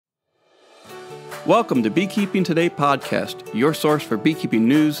Welcome to Beekeeping Today podcast, your source for beekeeping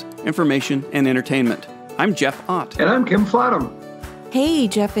news, information, and entertainment. I'm Jeff Ott. And I'm Kim Flottam. Hey,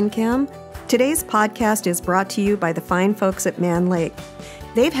 Jeff and Kim. Today's podcast is brought to you by the fine folks at Mann Lake.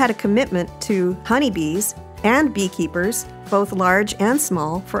 They've had a commitment to honeybees and beekeepers, both large and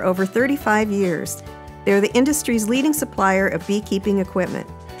small, for over 35 years. They're the industry's leading supplier of beekeeping equipment.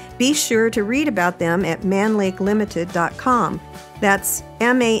 Be sure to read about them at mannlakelimited.com. That's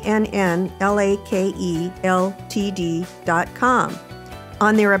MANNLAKELTD.com.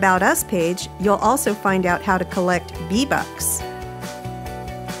 On their About Us page, you'll also find out how to collect bee bucks.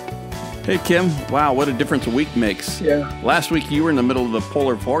 Hey, Kim. Wow, what a difference a week makes. Yeah. Last week, you were in the middle of the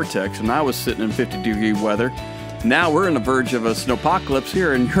polar vortex, and I was sitting in 50-degree weather. Now we're on the verge of a snowpocalypse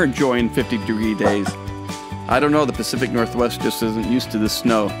here, and you're enjoying 50-degree days. I don't know, the Pacific Northwest just isn't used to the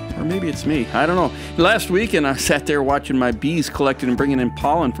snow. Or maybe it's me. I don't know. Last weekend, I sat there watching my bees collecting and bringing in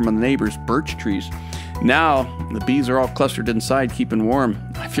pollen from the neighbors' birch trees. Now, the bees are all clustered inside, keeping warm.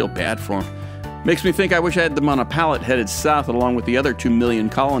 I feel bad for them. Makes me think I wish I had them on a pallet headed south along with the other 2 million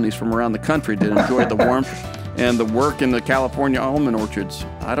colonies from around the country to enjoy the warmth and the work in the California almond orchards.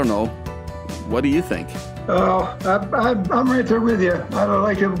 I don't know. What do you think? Oh, I'm right there with you. I don't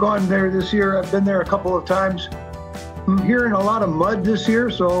like to have gone there this year. I've been there a couple of times. I'm hearing a lot of mud this year,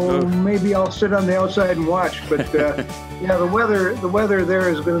 so maybe I'll sit on the outside and watch. But yeah, the weather there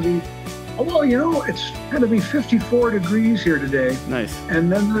is going to be. Well, you know, it's going to be 54 degrees here today. Nice.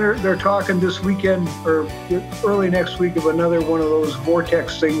 And then they're talking this weekend or early next week of another one of those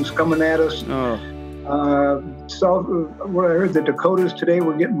vortex things coming at us. Oh. South, what I heard, the Dakotas today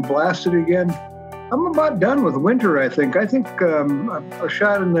were getting blasted again. I'm about done with winter, I think. I think a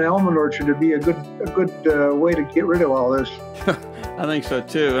shot in the almond orchard would be a good way to get rid of all this. I think so,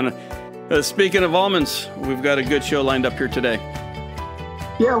 too. And speaking of almonds, we've got a good show lined up here today.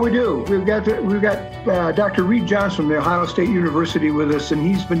 Yeah, we do. We've got Dr. Reed Johnson from the Ohio State University with us, and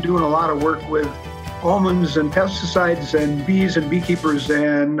he's been doing a lot of work with almonds and pesticides and bees and beekeepers,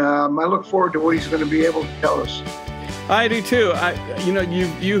 and I look forward to what he's going to be able to tell us. I do too.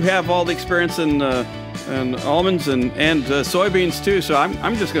 You have all the experience in almonds and soybeans too. So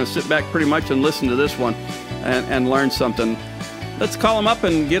I'm just going to sit back pretty much and listen to this one and learn something. Let's call him up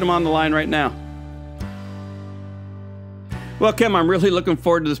and get him on the line right now. Well, Kim, I'm really looking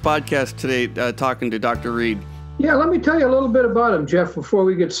forward to this podcast today, talking to Dr. Reed. Yeah, let me tell you a little bit about him, Jeff, before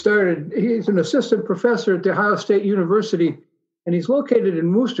we get started. He's an assistant professor at the Ohio State University. And he's located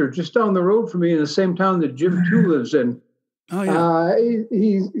in Wooster, just down the road from me in the same town that Jim too lives in. Oh, yeah.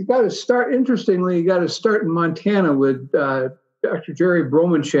 He's got to start, interestingly, he got to start in Montana with Dr. Jerry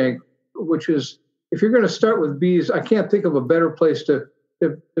Bromenshenk, which is, if you're going to start with bees, I can't think of a better place to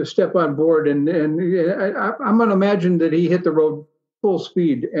step on board. And I'm going to imagine that he hit the road full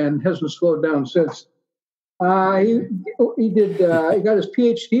speed and hasn't slowed down since. He got his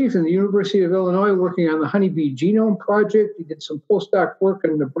Ph.D. from the University of Illinois working on the honeybee genome project. He did some postdoc work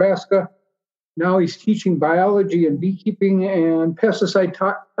in Nebraska. Now he's teaching biology and beekeeping and pesticide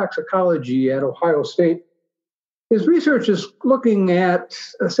toxicology at Ohio State. His research is looking at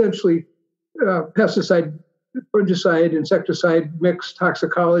essentially pesticide, fungicide, insecticide mix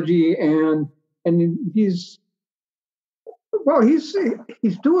toxicology, and he's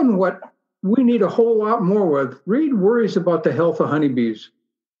doing what we need a whole lot more with. Reed worries about the health of honeybees,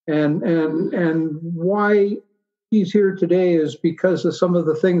 and why he's here today is because of some of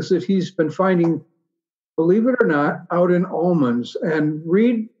the things that he's been finding, believe it or not, out in almonds. And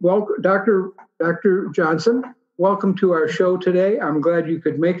Reed, welcome, Dr. Johnson, welcome to our show today. I'm glad you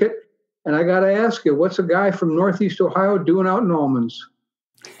could make it. And I got to ask you, what's a guy from Northeast Ohio doing out in almonds?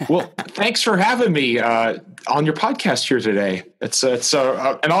 Well, thanks for having me on your podcast here today. It's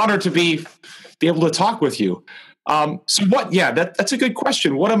an honor to be able to talk with you. So what? Yeah, that's a good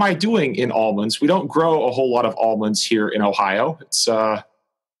question. What am I doing in almonds? We don't grow a whole lot of almonds here in Ohio. It's I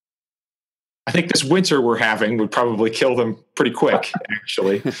think this winter we're having would probably kill them pretty quick,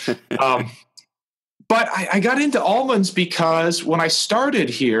 actually. But I got into almonds because when I started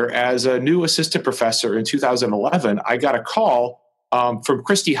here as a new assistant professor in 2011, I got a call from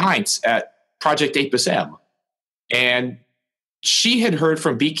Christy Heinz at Project Apis M. And she had heard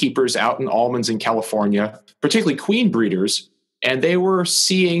from beekeepers out in almonds in California, particularly queen breeders, and they were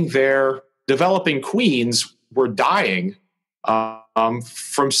seeing their developing queens were dying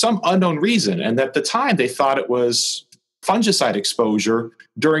from some unknown reason. And at the time, they thought it was fungicide exposure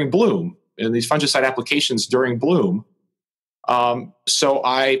during bloom, and these fungicide applications during bloom. So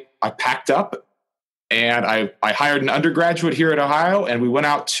I packed up, and I hired an undergraduate here at Ohio, and we went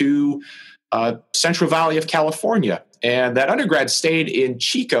out to Central Valley of California. And that undergrad stayed in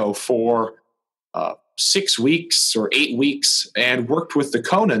Chico for 6 weeks or 8 weeks and worked with the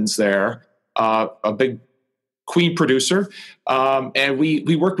Conans there, a big queen producer. And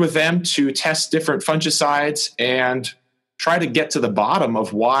we worked with them to test different fungicides and try to get to the bottom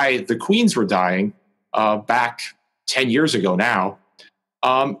of why the queens were dying back 10 years ago now.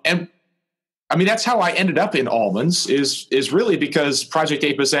 And I mean, that's how I ended up in almonds is really because Project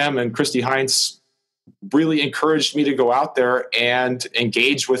Apis M and Christy Heinz really encouraged me to go out there and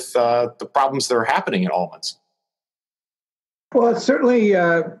engage with the problems that are happening in almonds. Well, it certainly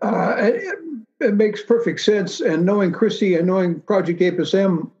it makes perfect sense. And knowing Christy and knowing Project Apis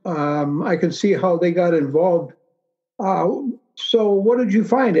M, I can see how they got involved. So what did you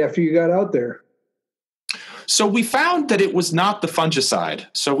find after you got out there? So we found that it was not the fungicide.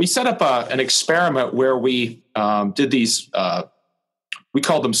 So we set up an experiment where we did these, we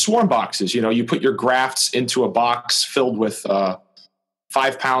called them swarm boxes. You know, you put your grafts into a box filled with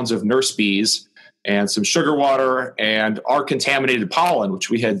 5 pounds of nurse bees and some sugar water and our contaminated pollen, which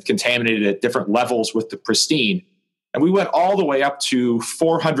we had contaminated at different levels with the pristine. And we went all the way up to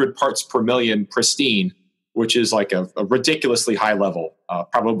 400 parts per million pristine, which is like a ridiculously high level,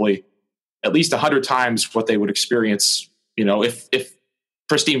 probably at least 100 times what they would experience, you know, if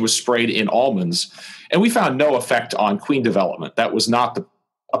pristine was sprayed in almonds. And we found no effect on queen development. That was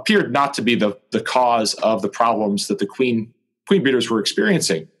appeared not to be the cause of the problems that the queen breeders were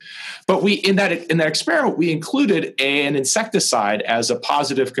experiencing. But in that experiment, we included an insecticide as a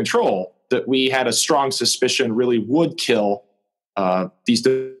positive control that we had a strong suspicion really would kill these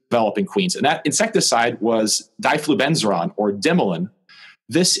developing queens. And that insecticide was diflubenzuron or dimilin.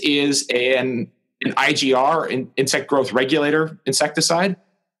 This is an IGR, insect growth regulator insecticide,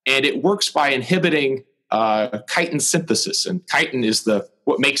 and it works by inhibiting chitin synthesis. And chitin is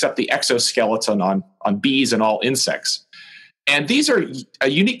what makes up the exoskeleton on bees and all insects. And these are a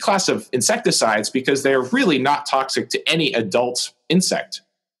unique class of insecticides because they're really not toxic to any adult insect,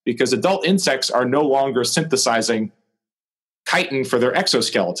 because adult insects are no longer synthesizing chitin for their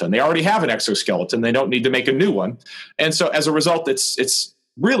exoskeleton. They already have an exoskeleton. They don't need to make a new one. And so as a result, it's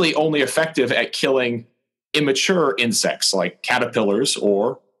really only effective at killing immature insects like caterpillars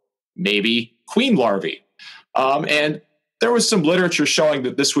or maybe queen larvae. And there was some literature showing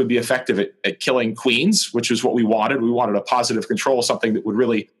that this would be effective at killing queens, which is what we wanted. We wanted a positive control, something that would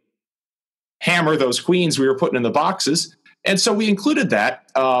really hammer those queens we were putting in the boxes. And so we included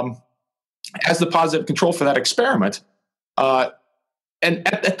that as the positive control for that experiment. And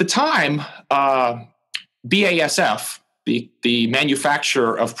at the time, BASF, the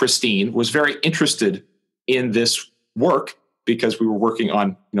manufacturer of pristine, was very interested in this work because we were working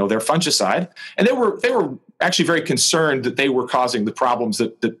on their fungicide, and they were actually very concerned that they were causing the problems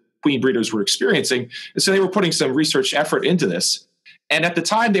that queen breeders were experiencing, and so they were putting some research effort into this. And at the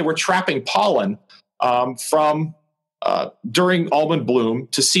time, they were trapping pollen from during almond bloom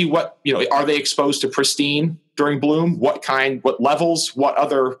to see what are they exposed to pristine during bloom, what levels, what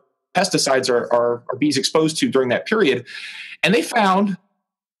other pesticides are bees exposed to during that period. And they found,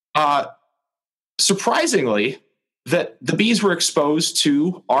 surprisingly, that the bees were exposed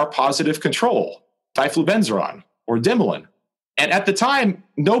to our positive control, diflubenzuron or dimilin. And at the time,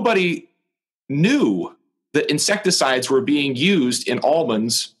 nobody knew that insecticides were being used in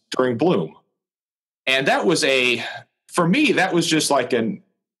almonds during bloom. And that was for me, that was just like an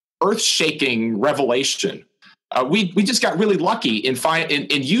earth-shaking revelation. We just got really lucky in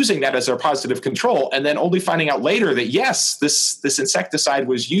using that as our positive control, and then only finding out later that yes, this insecticide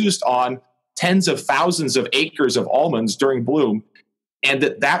was used on tens of thousands of acres of almonds during bloom, and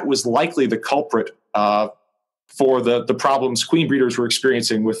that was likely the culprit for the problems queen breeders were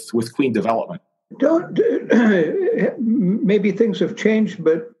experiencing with queen development. Maybe things have changed,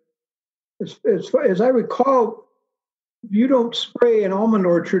 but as I recall, you don't spray an almond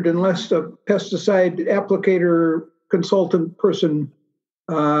orchard unless a pesticide applicator consultant person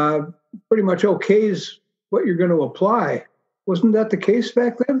pretty much okays what you're going to apply. Wasn't that the case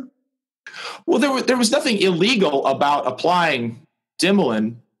back then? Well, there was nothing illegal about applying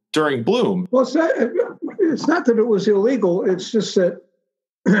dimilin during bloom. Well, it's not that it was illegal. It's just that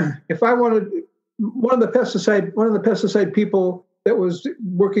if I wanted, one of the pesticide people that was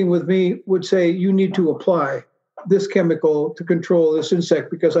working with me would say, you need to apply this chemical to control this insect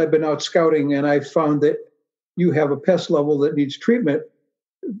because I've been out scouting and I found that you have a pest level that needs treatment.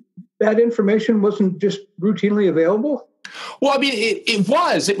 That information wasn't just routinely available? Well, I mean, it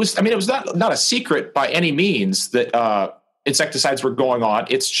was. It was not a secret by any means that insecticides were going on.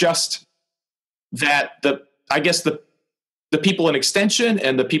 It's just that the people in extension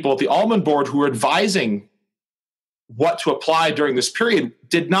and the people at the almond board who were advising what to apply during this period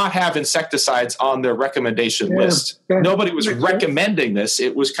did not have insecticides on their recommendation list. Okay. Nobody was recommending this.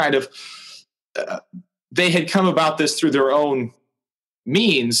 It was kind of, they had come about this through their own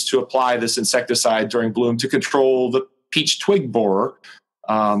means to apply this insecticide during bloom to control the peach twig borer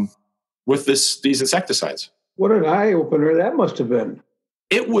with these insecticides. What an eye-opener that must have been.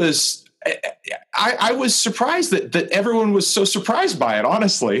 It was, I was surprised that everyone was so surprised by it,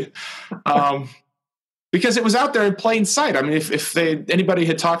 honestly. Because it was out there in plain sight. I mean, if anybody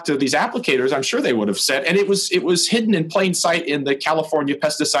had talked to these applicators, I'm sure they would have said, and it was hidden in plain sight in the California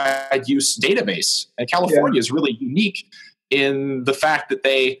pesticide use database. And California is really unique in the fact that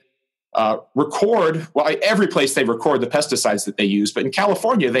they record, well, every place they record the pesticides that they use, but in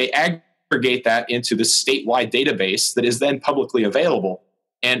California, they aggregate that into the statewide database that is then publicly available.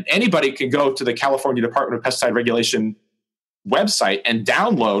 And anybody can go to the California Department of Pesticide Regulation website and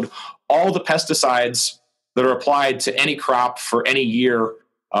download all the pesticides that are applied to any crop for any year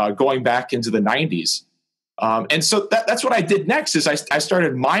going back into the 90s. And so that's what I did next is I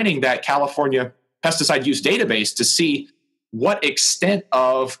started mining that California pesticide use database to see what extent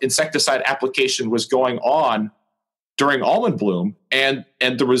of insecticide application was going on during almond bloom. And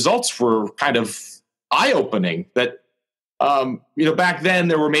the results were kind of eye-opening that, back then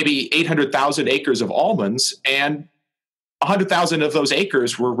there were maybe 800,000 acres of almonds, and 100,000 of those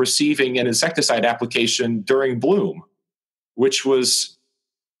acres were receiving an insecticide application during bloom, which was,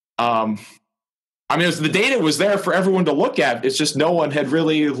 the data was there for everyone to look at. It's just no one had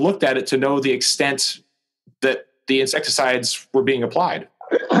really looked at it to know the extent that the insecticides were being applied.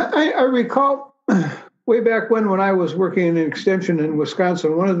 I recall way back when I was working in an extension in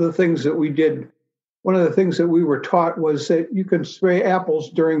Wisconsin, one of the things that we were taught was that you can spray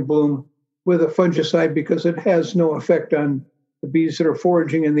apples during bloom with a fungicide because it has no effect on the bees that are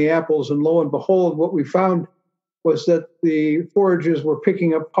foraging in the apples. And lo and behold, what we found was that the foragers were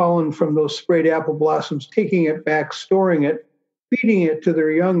picking up pollen from those sprayed apple blossoms, taking it back, storing it, feeding it to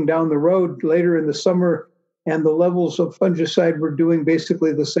their young down the road later in the summer. And the levels of fungicide were doing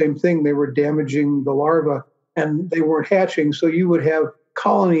basically the same thing. They were damaging the larvae and they weren't hatching. So you would have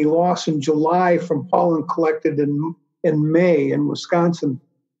colony loss in July from pollen collected in May in Wisconsin.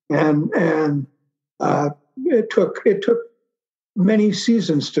 And it took many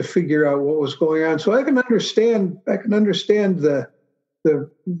seasons to figure out what was going on. So I can understand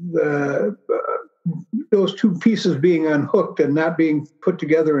those two pieces being unhooked and not being put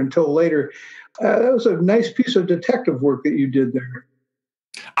together until later. That was a nice piece of detective work that you did there.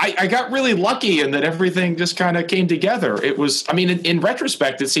 I got really lucky in that everything just kind of came together. It was, in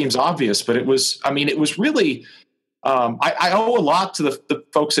retrospect, it seems obvious, but it was really. I owe a lot to the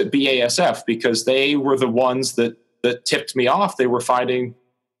folks at BASF because they were the ones that tipped me off. They were finding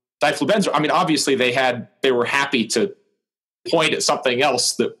diflubenzuron. Obviously they were happy to point at something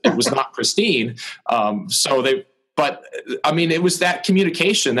else that it was not pristine. It was that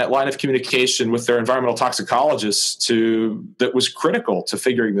communication, that line of communication with their environmental toxicologists that was critical to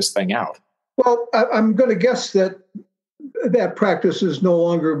figuring this thing out. Well, I'm going to guess that practice is no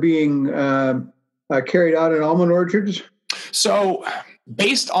longer being carried out in almond orchards? So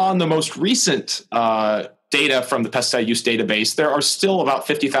based on the most recent data from the pesticide use database, there are still about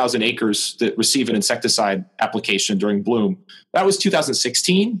 50,000 acres that receive an insecticide application during bloom. That was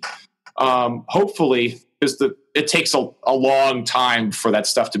 2016. Hopefully, because it takes a long time for that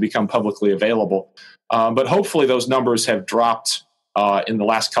stuff to become publicly available. But hopefully those numbers have dropped in the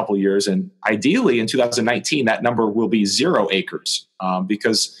last couple of years. And ideally in 2019, that number will be 0 acres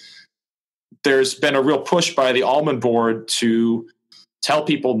because there's been a real push by the Almond Board to tell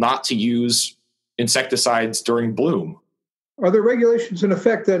people not to use insecticides during bloom. Are there regulations in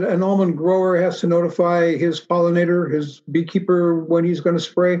effect that an almond grower has to notify his pollinator, his beekeeper, when he's going to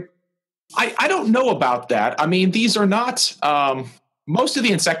spray? I don't know about that. These are not most of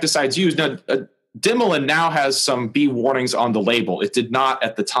the insecticides used. Now, Dimilin now has some bee warnings on the label. It did not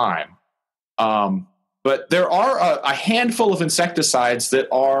at the time. But there are a handful of insecticides that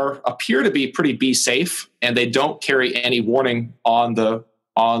appear to be pretty bee safe, and they don't carry any warning on the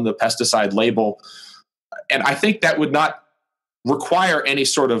pesticide label. And I think that would not require any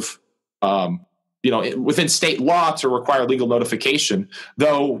sort of within state law to require legal notification,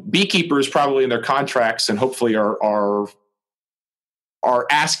 though beekeepers probably in their contracts and hopefully are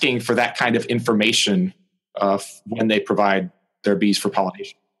asking for that kind of information when they provide their bees for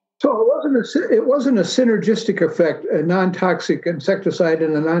pollination. So it wasn't a synergistic effect, a non-toxic insecticide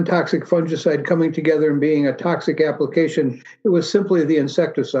and a non-toxic fungicide coming together and being a toxic application. It was simply the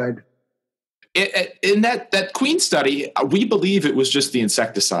insecticide. In that queen study, we believe it was just the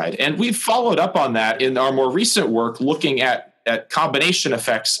insecticide. And we've followed up on that in our more recent work, looking at combination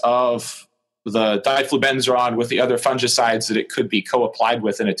effects of the diflubenzuron with the other fungicides that it could be co-applied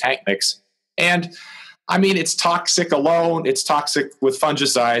with in a tank mix. And I mean, it's toxic alone. It's toxic with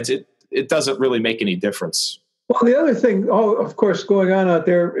fungicides. It doesn't really make any difference. Well, the other thing, of course, going on out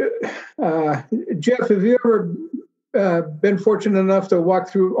there, Jeff, have you ever been fortunate enough to walk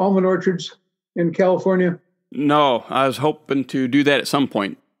through almond orchards in California? No, I was hoping to do that at some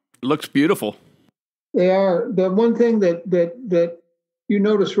point. It looks beautiful. They are. The one thing that you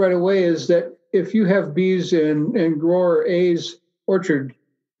notice right away is that if you have bees in grower A's orchard,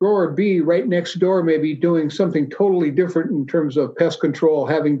 grower B right next door may be doing something totally different in terms of pest control,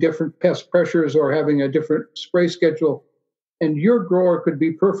 having different pest pressures or having a different spray schedule. And your grower could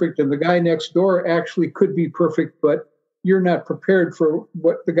be perfect, and the guy next door actually could be perfect, but you're not prepared for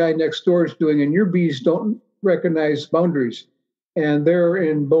what the guy next door is doing, and your bees don't recognize boundaries. And they're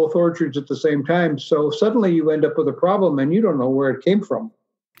in both orchards at the same time. So suddenly you end up with a problem, and you don't know where it came from.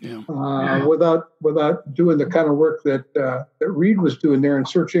 Yeah. Without doing the kind of work that Reed was doing there and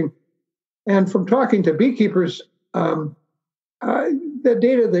searching. And from talking to beekeepers, the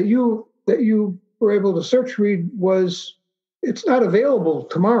data that you were able to search, Reed, it's not available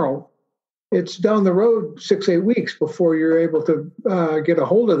tomorrow. It's down the road 6-8 weeks before you're able to get a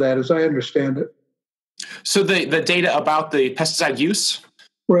hold of that, as I understand it. So the data about the pesticide use?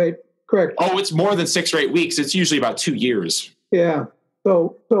 Right, correct. Oh, it's more than 6 or 8 weeks. It's usually about 2 years. Yeah.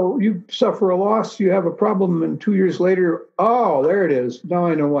 So you suffer a loss, you have a problem, and 2 years later, oh, there it is. Now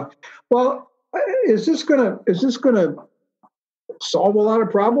I know why. Well, is this gonna solve a lot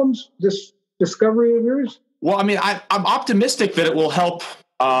of problems, this discovery of yours? Well, I mean, I'm optimistic that it will help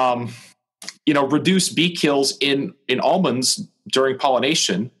reduce bee kills in almonds during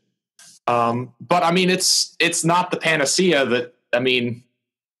pollination. But I mean, it's not the panacea that, I mean,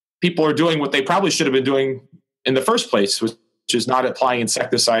 people are doing what they probably should have been doing in the first place, which is not applying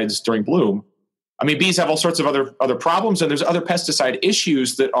insecticides during bloom. I mean, bees have all sorts of other problems, and there's other pesticide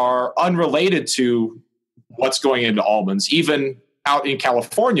issues that are unrelated to what's going into almonds, even out in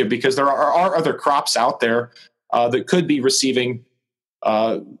California, because there are other crops out there that could be receiving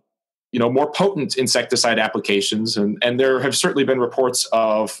more potent insecticide applications. And there have certainly been reports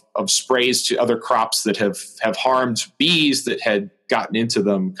of sprays to other crops that have harmed bees that had gotten into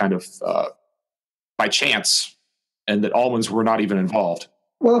them kind of by chance, and that almonds were not even involved.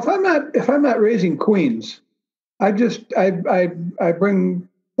 Well, if I'm not raising queens, I bring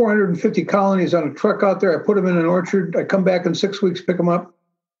 450 colonies on a truck out there. I put them in an orchard. I come back in 6 weeks, pick them up,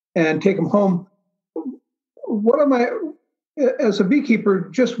 and take them home. What am I, as a beekeeper,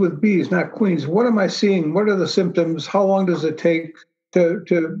 just with bees, not queens? What am I seeing? What are the symptoms? How long does it take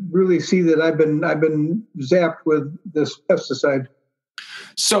to really see that I've been zapped with this pesticide?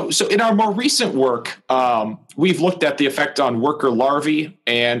 So in our more recent work, we've looked at the effect on worker larvae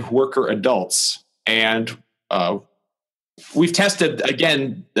and worker adults, and we've tested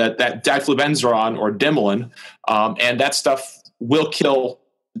again that diflubenzuron or dimilin, and that stuff will kill.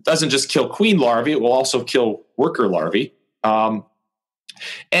 It doesn't just kill queen larvae; it will also kill worker larvae. And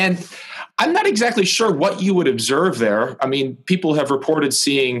I'm not exactly sure what you would observe there. I mean, people have reported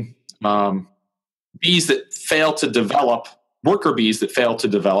seeing bees that fail to develop. Worker bees that fail to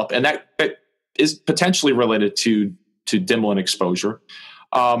develop, and that is potentially related to dimilin exposure.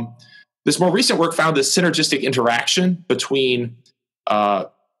 This more recent work found this synergistic interaction between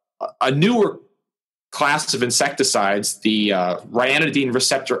a newer class of insecticides, the ryanodine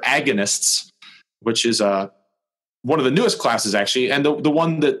receptor agonists, which is one of the newest classes actually, and the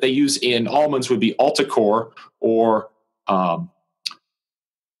one that they use in almonds would be Altacor,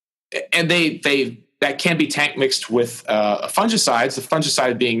 and that can be tank mixed with fungicides, the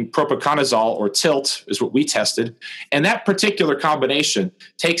fungicide being propiconazole or tilt is what we tested. And that particular combination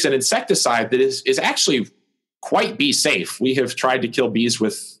takes an insecticide that is actually quite bee safe. We have tried to kill bees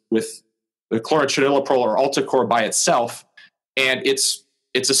with the chlorotraniliprole or Altacor by itself, and it's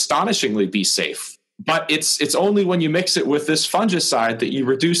astonishingly bee safe. But it's only when you mix it with this fungicide that you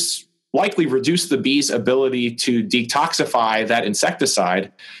likely reduce the bee's ability to detoxify that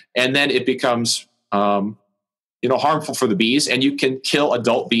insecticide, and then it becomes harmful for the bees, and you can kill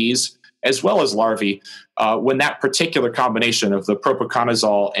adult bees as well as larvae when that particular combination of the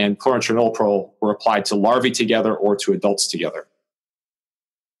propiconazole and chlorotraniliprole were applied to larvae together or to adults together.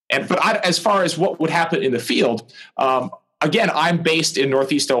 But as far as what would happen in the field, again, I'm based in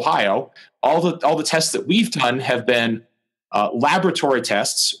Northeast Ohio. All the tests that we've done have been laboratory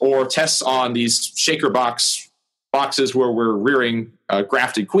tests or tests on these shaker boxes where we're rearing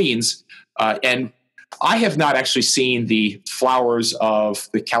grafted queens. And I have not actually seen the flowers of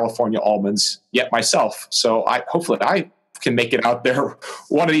the California almonds yet myself. So hopefully I can make it out there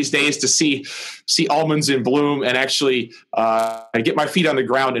one of these days to see almonds in bloom and actually get my feet on the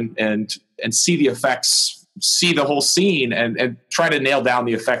ground and see the effects, see the whole scene, and try to nail down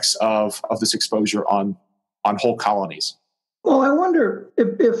the effects of this exposure on whole colonies. Well, I wonder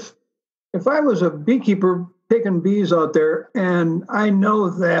if I was a beekeeper taking bees out there and I know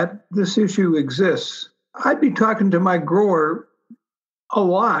that this issue exists, I'd be talking to my grower a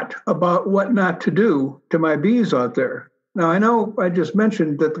lot about what not to do to my bees out there. Now, I know I just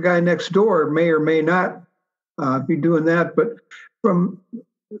mentioned that the guy next door may or may not be doing that, but from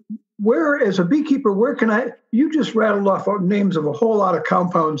where, as a beekeeper, where can you just rattled off names of a whole lot of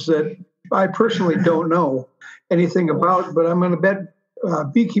compounds that I personally don't know anything about, but I'm going to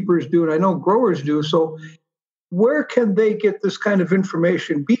bet beekeepers do, and I know growers do. So where can they get this kind of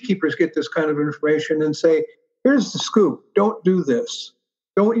information? Beekeepers get this kind of information and say, here's the scoop. Don't do this.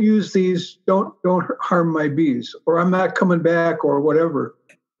 Don't use these. Don't harm my bees, or I'm not coming back, or whatever.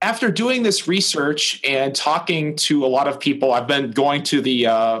 After doing this research and talking to a lot of people, I've been going to the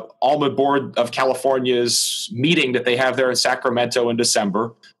Almond Board of California's meeting that they have there in Sacramento in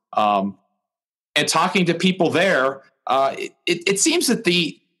December, and talking to people there. It seems that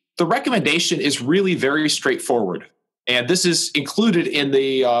the recommendation is really very straightforward, and this is included in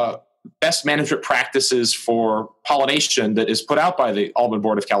the best management practices for pollination that is put out by the Almond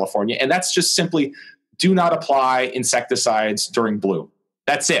Board of California. And that's just simply do not apply insecticides during bloom.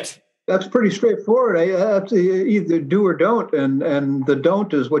 That's it. That's pretty straightforward. That's either do or don't. And the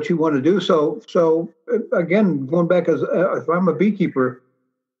don't is what you want to do. So again, going back if I'm a beekeeper,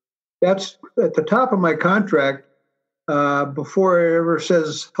 that's at the top of my contract. Before it ever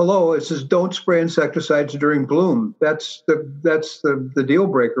says hello, it says don't spray insecticides during bloom. That's the deal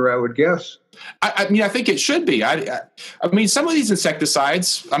breaker, I would guess. I mean, I think it should be. I mean, some of these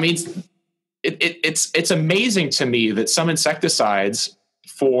insecticides. I mean, it's amazing to me that some insecticides,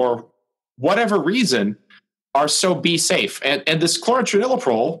 for whatever reason, are so bee safe. And this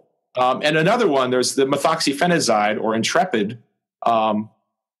chlorotraniliprole and another one, there's the methoxyphenazide or Intrepid.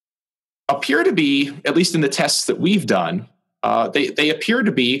 Appear to be, at least in the tests that we've done, they appear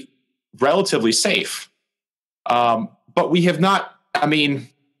to be relatively safe. But we have not, I mean,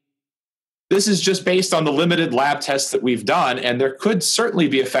 this is just based on the limited lab tests that we've done, and there could certainly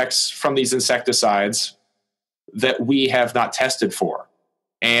be effects from these insecticides that we have not tested for.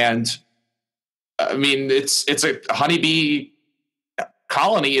 And I mean, it's a honeybee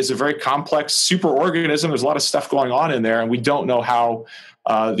colony is a very complex superorganism. There's a lot of stuff going on in there, and we don't know how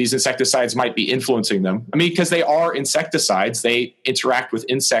these insecticides might be influencing them. I mean, because they are insecticides, they interact with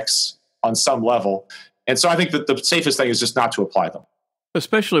insects on some level. And so I think that the safest thing is just not to apply them.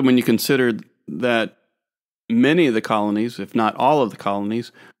 Especially when you consider that many of the colonies, if not all of the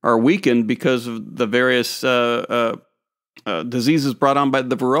colonies, are weakened because of the various diseases brought on by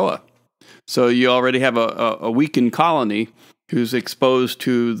the Varroa. So you already have a weakened colony who's exposed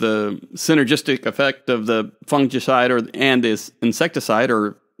to the synergistic effect of the fungicide and this insecticide,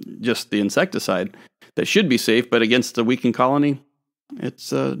 or just the insecticide that should be safe, but against the weakened colony,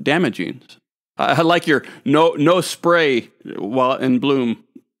 it's damaging. I like your no spray while in bloom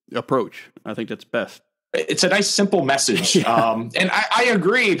approach. I think that's best. It's a nice, simple message. Yeah. And I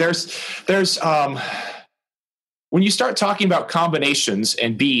agree. There's when you start talking about combinations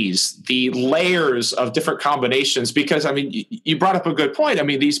and bees, the layers of different combinations, because I mean, you brought up a good point. I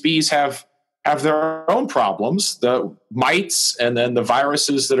mean, these bees have their own problems, the mites and then the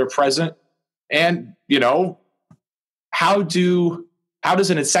viruses that are present. And, you know, how does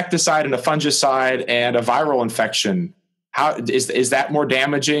an insecticide and a fungicide and a viral infection, how is that more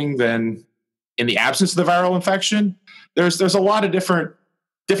damaging than in the absence of the viral infection? There's a lot of different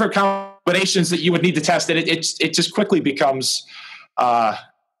combinations that you would need to test, and it just quickly becomes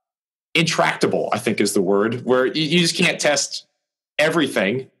intractable, I think is the word, where you just can't test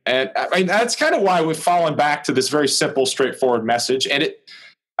everything. And I mean, that's kind of why we've fallen back to this very simple, straightforward message. And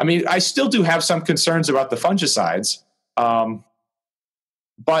I still do have some concerns about the fungicides,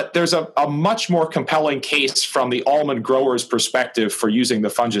 but there's a much more compelling case from the almond growers' perspective for using the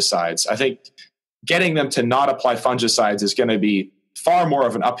fungicides. I think getting them to not apply fungicides is going to be far more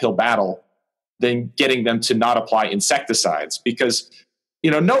of an uphill battle than getting them to not apply insecticides, because,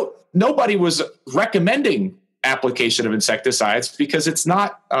 you know, nobody was recommending application of insecticides because it's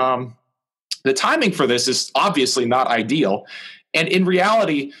not, the timing for this is obviously not ideal. And in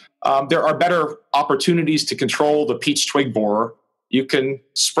reality, there are better opportunities to control the peach twig borer. You can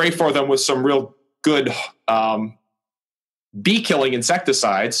spray for them with some real good bee killing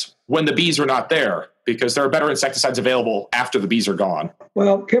insecticides when the bees are not there, because there are better insecticides available after the bees are gone.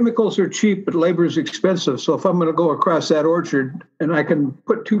 Well, chemicals are cheap, but labor is expensive. So if I'm going to go across that orchard and I can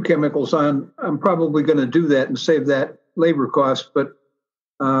put 2 chemicals on, I'm probably going to do that and save that labor cost. But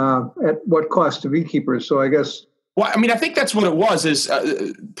at what cost to beekeepers? So I guess. Well, I mean, I think that's what it was, is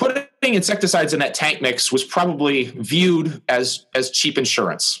putting insecticides in that tank mix was probably viewed as cheap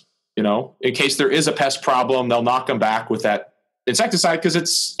insurance. In case there is a pest problem, they'll knock them back with that insecticide,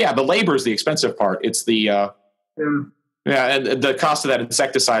 because the labor is the expensive part. It's and the cost of that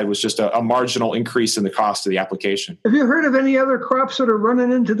insecticide was just a marginal increase in the cost of the application. Have you heard of any other crops that are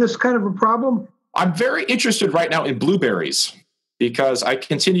running into this kind of a problem? I'm very interested right now in blueberries, because I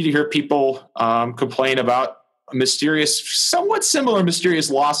continue to hear people complain about somewhat similar mysterious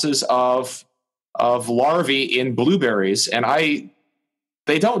losses of larvae in blueberries. And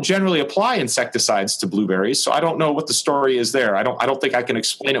they don't generally apply insecticides to blueberries, so I don't know what the story is there. I don't think I can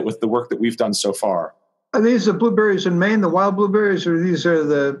explain it with the work that we've done so far. Are these the blueberries in Maine, the wild blueberries, or these are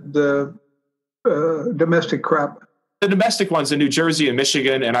the domestic crop? The domestic ones in New Jersey and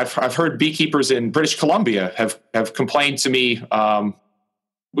Michigan, and I've heard beekeepers in British Columbia have complained to me.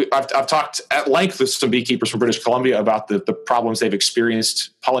 I've talked at length with some beekeepers from British Columbia about the problems they've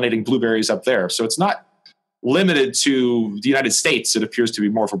experienced pollinating blueberries up there. So it's not limited to the United States. It appears to be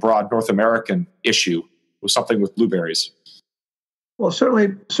more of a broad North American issue with something with blueberries. Well,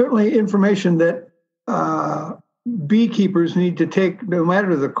 certainly information that beekeepers need to take, no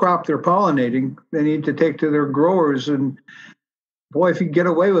matter the crop they're pollinating, they need to take to their growers. And boy, if you get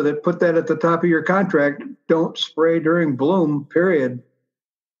away with it, put that at the top of your contract. Don't spray during bloom, period.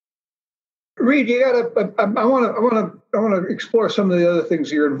 Reed, you got to. I want to explore some of the other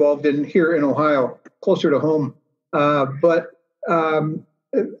things you're involved in here in Ohio, closer to home. But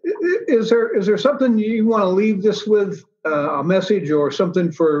is there something you want to leave this with, a message or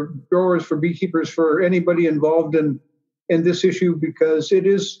something for growers, for beekeepers, for anybody involved in this issue? Because it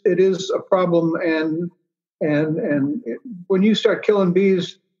is a problem, and when you start killing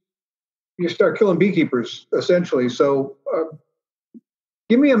bees, you start killing beekeepers essentially. So.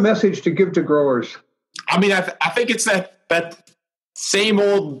 Give me a message to give to growers. I mean, I think it's that same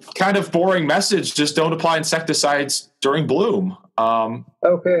old kind of boring message. Just don't apply insecticides during bloom.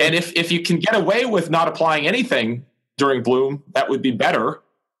 Okay. And if you can get away with not applying anything during bloom, that would be better.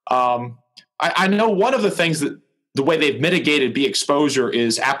 I know one of the things that the way they've mitigated bee exposure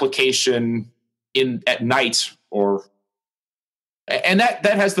is application at night, and that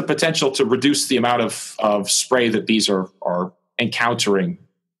has the potential to reduce the amount of spray that bees are encountering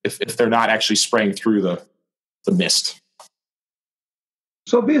if they're not actually spraying through the mist.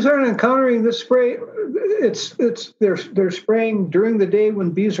 So bees aren't encountering this spray. They're spraying during the day when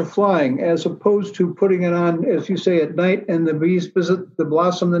bees are flying, as opposed to putting it on, as you say, at night, and the bees visit the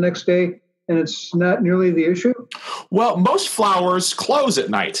blossom the next day, and it's not nearly the issue. Well, most flowers close at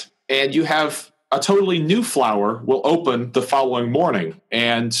night, and you have a totally new flower will open the following morning,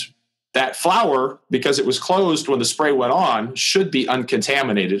 and that flower, because it was closed when the spray went on, should be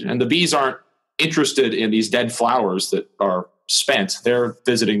uncontaminated. And the bees aren't interested in these dead flowers that are spent. They're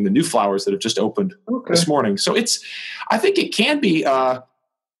visiting the new flowers that have just opened this morning. So I think it can be,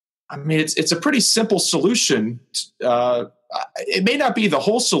 it's a pretty simple solution. It may not be the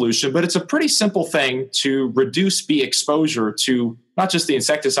whole solution, but it's a pretty simple thing to reduce bee exposure to not just the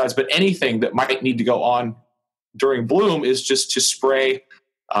insecticides, but anything that might need to go on during bloom, is just to spray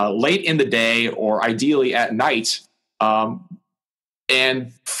late in the day or ideally at night.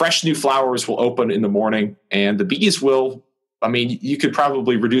 And fresh new flowers will open in the morning, and the bees will, you could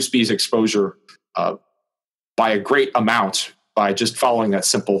probably reduce bees exposure by a great amount by just following that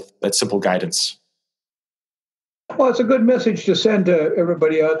simple guidance. Well, it's a good message to send to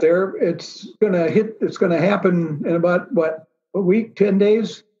everybody out there. It's going to happen in about a week, 10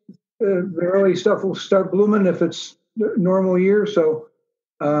 days. The early stuff will start blooming if it's normal year. So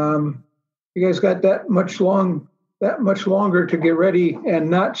you guys got that much longer to get ready and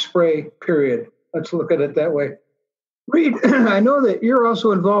not spray, period. Let's look at it that way. Reed, I know that you're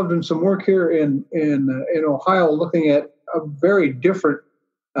also involved in some work here in Ohio, looking at a very different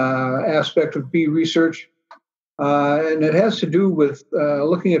aspect of bee research, and it has to do with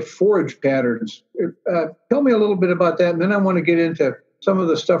looking at forage patterns. Tell me a little bit about that, and then I want to get into some of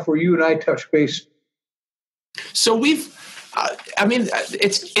the stuff where you and I touch base. So we've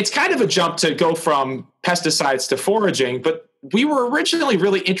it's kind of a jump to go from pesticides to foraging, but we were originally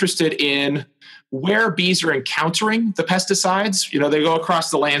really interested in where bees are encountering the pesticides. They go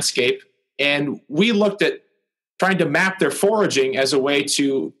across the landscape, and we looked at trying to map their foraging as a way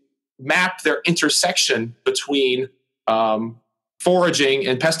to map their intersection between foraging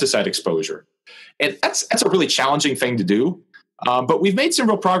and pesticide exposure. And that's a really challenging thing to do. But we've made some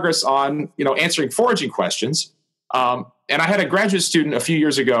real progress on, answering foraging questions. And I had a graduate student a few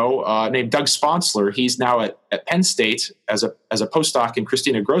years ago named Doug Sponsler. He's now at Penn State as a postdoc in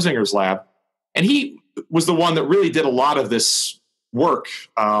Christina Grosinger's lab. And he was the one that really did a lot of this work.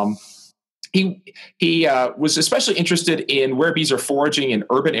 He was especially interested in where bees are foraging in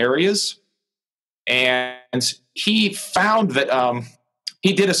urban areas. And he found that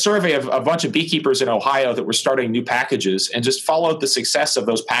he did a survey of a bunch of beekeepers in Ohio that were starting new packages and just followed the success of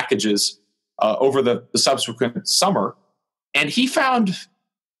those packages over the subsequent summer. And he found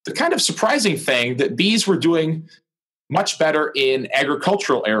the kind of surprising thing that bees were doing much better in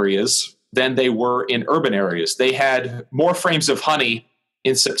agricultural areas than they were in urban areas. They had more frames of honey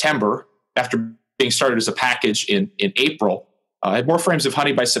in September after being started as a package in April, had more frames of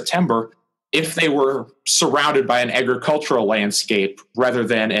honey by September if they were surrounded by an agricultural landscape rather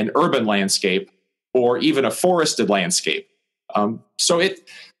than an urban landscape or even a forested landscape. So it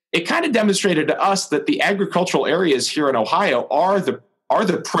kind of demonstrated to us that the agricultural areas here in Ohio are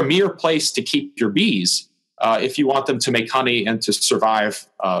the premier place to keep your bees if you want them to make honey and to survive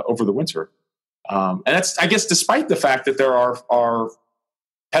over the winter. And that's, I guess, despite the fact that there are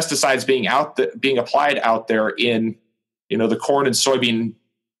pesticides being applied out there in the corn and soybean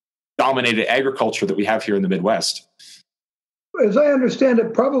dominated agriculture that we have here in the Midwest. As I understand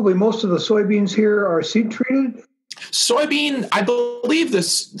it, probably most of the soybeans here are seed treated. Soybean, I believe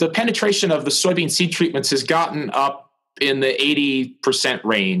the penetration of the soybean seed treatments has gotten up in the 80%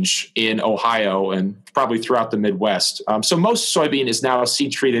 range in Ohio and probably throughout the Midwest. So most soybean is now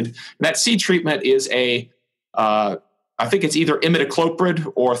seed treated. And that seed treatment is I think it's either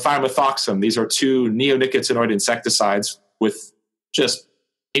imidacloprid or thiamethoxam. These are two neonicotinoid insecticides with just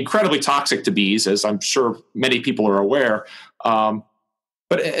incredibly toxic to bees, as I'm sure many people are aware.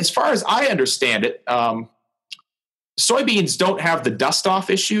 But as far as I understand it, soybeans don't have the dust-off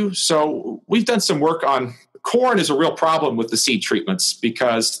issue. So we've done some work on corn is a real problem with the seed treatments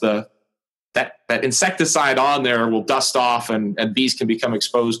because that insecticide on there will dust off and bees can become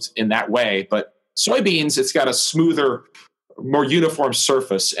exposed in that way. But soybeans, it's got a smoother, more uniform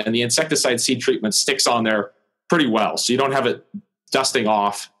surface, and the insecticide seed treatment sticks on there pretty well. So you don't have it dusting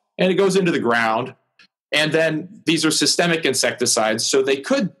off, and it goes into the ground. And then these are systemic insecticides, so they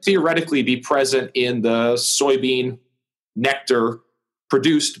could theoretically be present in the soybean nectar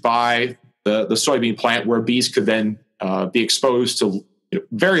produced by the soybean plant, where bees could then be exposed to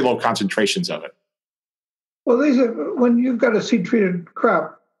very low concentrations of it. Well, when you've got a seed-treated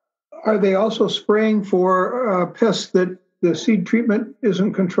crop, are they also spraying for pests that the seed treatment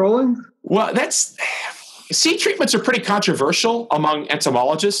isn't controlling? Well, seed treatments are pretty controversial among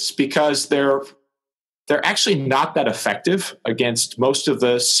entomologists because they're actually not that effective against most of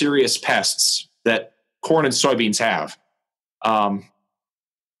the serious pests that corn and soybeans have.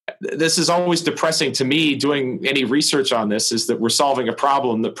 This is always depressing to me doing any research on this, is that we're solving a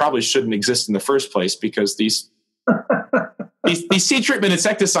problem that probably shouldn't exist in the first place, because these seed treatment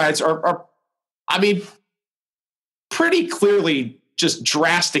insecticides are pretty clearly just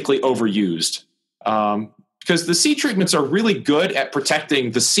drastically overused. Because the seed treatments are really good at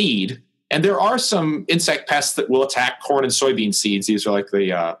protecting the seed. And there are some insect pests that will attack corn and soybean seeds. These are like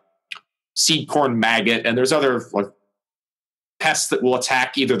the seed corn maggot. And there's other pests that will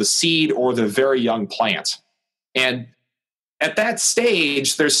attack either the seed or the very young plant. And at that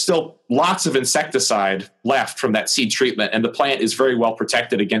stage, there's still lots of insecticide left from that seed treatment. And the plant is very well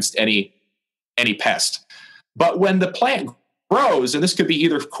protected against any pest. But when the plant grows, and this could be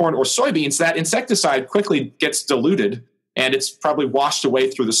either corn or soybeans, that insecticide quickly gets diluted and it's probably washed away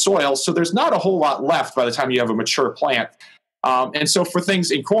through the soil. So there's not a whole lot left by the time you have a mature plant. And so for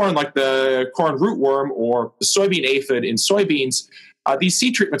things in corn, like the corn rootworm or the soybean aphid in soybeans, these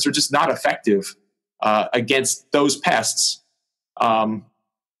seed treatments are just not effective against those pests. In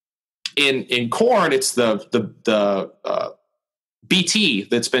corn, it's the BT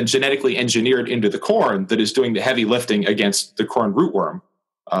that's been genetically engineered into the corn that is doing the heavy lifting against the corn rootworm.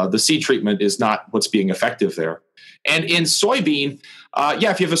 The seed treatment is not what's being effective there. And in soybean,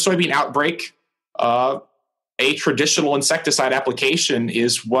 if you have a soybean outbreak, a traditional insecticide application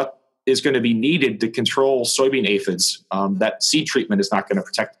is what is going to be needed to control soybean aphids. That seed treatment is not going to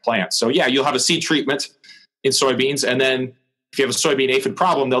protect the plant. So you'll have a seed treatment in soybeans, and then if you have a soybean aphid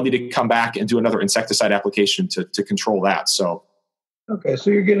problem, they'll need to come back and do another insecticide application to control that. So, okay,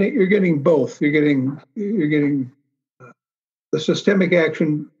 so you're getting both. You're getting the systemic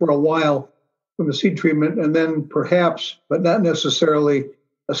action for a while from the seed treatment, and then perhaps, but not necessarily,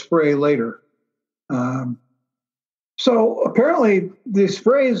 a spray later. So apparently, the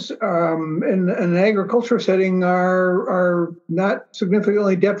sprays in an agricultural setting are not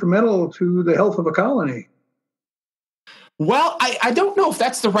significantly detrimental to the health of a colony. Well, I don't know if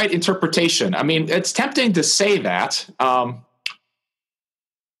that's the right interpretation. I mean, it's tempting to say that, but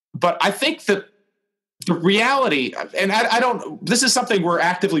I think that the reality, and I don't, this is something we're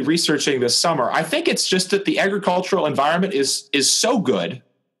actively researching this summer. I think it's just that the agricultural environment is so good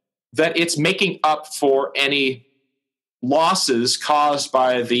that it's making up for any losses caused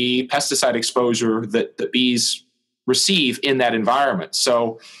by the pesticide exposure that the bees receive in that environment.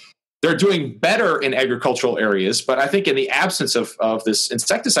 So they're doing better in agricultural areas, but I think in the absence of this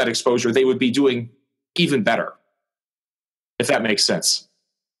insecticide exposure, they would be doing even better, if that makes sense.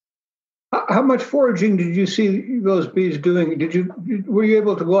 How much foraging did you see those bees doing? Were you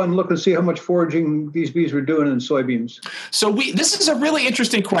able to go out and look and see how much foraging these bees were doing in soybeans? So this is a really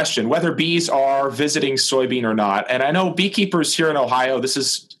interesting question, whether bees are visiting soybean or not. And I know beekeepers here in Ohio, this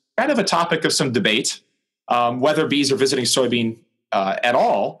is kind of a topic of some debate, whether bees are visiting soybean at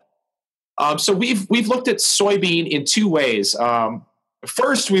all. So we've looked at soybean in two ways.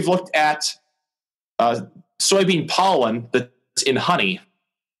 First, we've looked at soybean pollen that's in honey.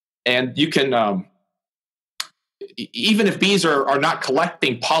 And you can, even if bees are not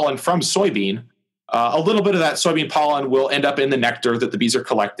collecting pollen from soybean, a little bit of that soybean pollen will end up in the nectar that the bees are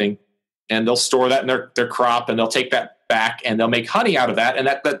collecting, and they'll store that in their crop, and they'll take that back, and they'll make honey out of that. And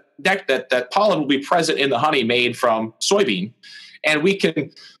that pollen will be present in the honey made from soybean. And we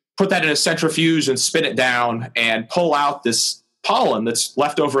can put that in a centrifuge and spin it down and pull out this pollen that's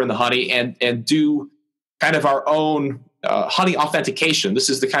left over in the honey and do kind of our own honey authentication. This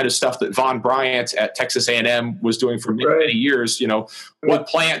is the kind of stuff that Von Bryant at Texas A&M was doing for many years. What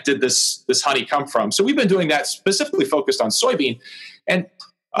plant did this honey come from? So we've been doing that specifically focused on soybean. And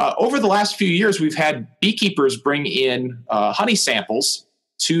over the last few years, we've had beekeepers bring in honey samples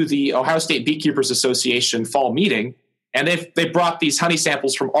to the Ohio State Beekeepers Association fall meeting. And they brought these honey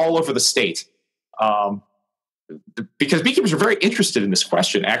samples from all over the state because beekeepers are very interested in this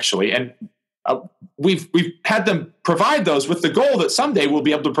question, actually. And we've had them provide those with the goal that someday we'll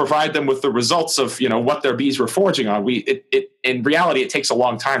be able to provide them with the results of what their bees were foraging on. In reality, it takes a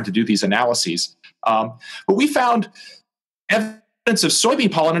long time to do these analyses, but we found evidence of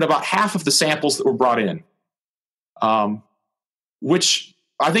soybean pollen in about half of the samples that were brought in, which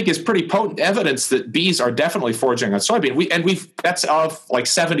I think is pretty potent evidence that bees are definitely foraging on soybean. That's of like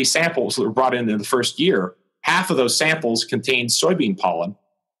 70 samples that were brought in the first year. Half of those samples contained soybean pollen.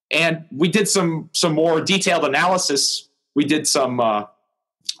 And we did some more detailed analysis. We did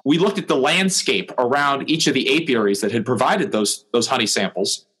we looked at the landscape around each of the apiaries that had provided those honey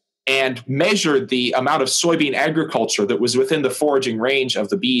samples and measured the amount of soybean agriculture that was within the foraging range of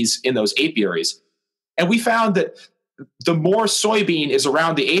the bees in those apiaries. And we found that the more soybean is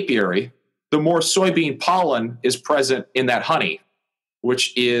around the apiary, the more soybean pollen is present in that honey,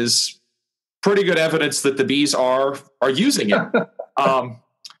 which is pretty good evidence that the bees are using it.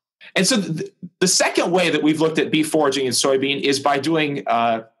 And so the second way that we've looked at bee foraging in soybean is by doing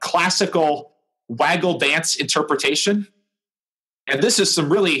classical waggle dance interpretation. And this is some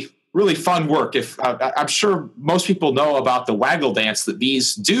really, really fun work. I'm sure most people know about the waggle dance that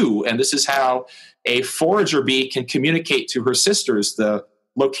bees do. And this is how a forager bee can communicate to her sisters the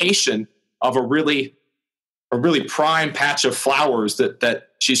location of a really prime patch of flowers that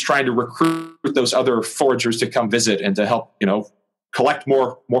she's trying to recruit those other foragers to come visit and to help, collect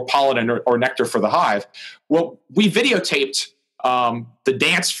more pollen or nectar for the hive. Well, we videotaped the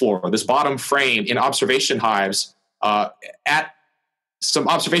dance floor, this bottom frame in observation hives at some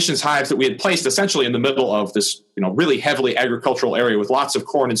observations hives that we had placed essentially in the middle of this, really heavily agricultural area with lots of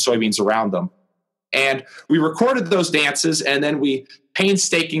corn and soybeans around them. And we recorded those dances, and then we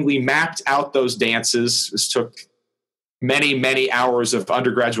painstakingly mapped out those dances. This took many, many hours of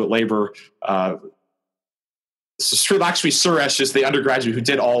undergraduate labor. So Lakshmi Suresh is the undergraduate who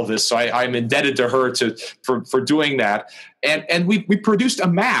did all of this, so I'm indebted to her for doing that. And we produced a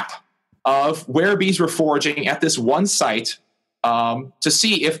map of where bees were foraging at this one site to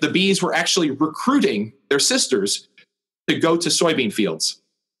see if the bees were actually recruiting their sisters to go to soybean fields.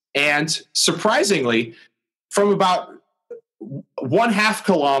 And surprisingly, from about 1/2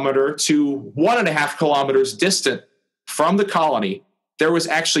 kilometer to 1.5 kilometers distant from the colony, there was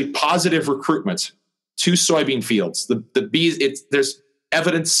actually positive recruitment to soybean fields. The bees, there's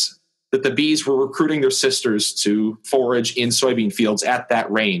evidence that the bees were recruiting their sisters to forage in soybean fields at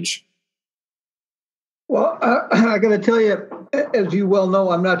that range. Well, I got to tell you, as you well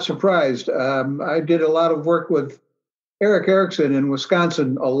know, I'm not surprised. I did a lot of work with Eric Erickson in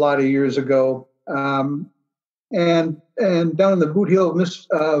Wisconsin a lot of years ago. and down in the Boot Heel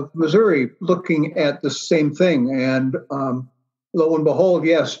of Missouri, looking at the same thing. And lo and behold,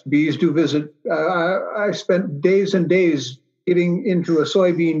 yes, bees do visit. I spent days and days getting into a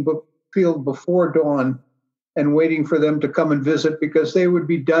soybean field before dawn and waiting for them to come and visit, because they would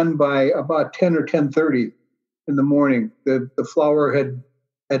be done by about 10 or 10:30 in the morning. The flower had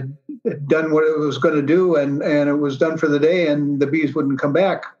done what it was going to do, and it was done for the day, and the bees wouldn't come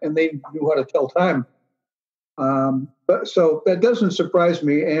back, and they knew how to tell time. But so that doesn't surprise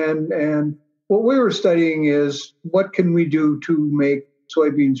me. And what we were studying is, what can we do to make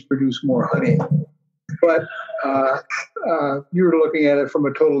soybeans produce more honey? But you were looking at it from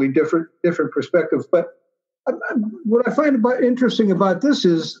a totally different perspective. But what I find interesting about this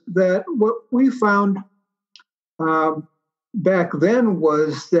is that what we found back then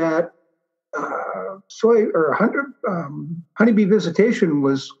was that honeybee visitation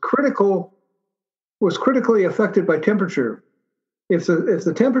was critically affected by temperature. If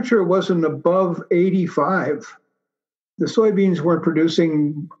the temperature wasn't above 85, the soybeans weren't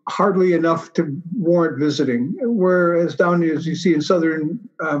producing hardly enough to warrant visiting. Whereas down, as you see in southern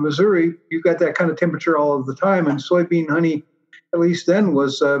Missouri, you've got that kind of temperature all of the time, and soybean honey, at least then,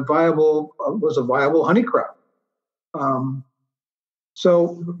 was a viable honey crop.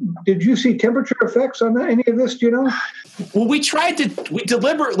 So, did you see temperature effects on any of this? Do you know? Well, we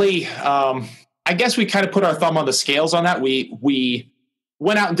deliberately. I guess we kind of put our thumb on the scales on that. We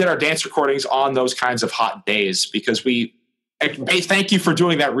went out and did our dance recordings on those kinds of hot days, because thank you for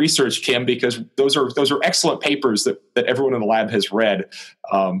doing that research, Kim, because those are excellent papers that everyone in the lab has read.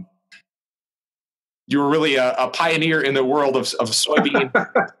 You were really a pioneer in the world of soybean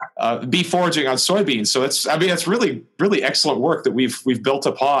bee foraging on soybeans. So that's really, really excellent work that we've built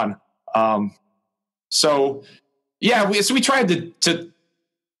upon. So we tried to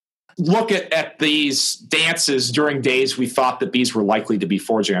look at these dances during days we thought that bees were likely to be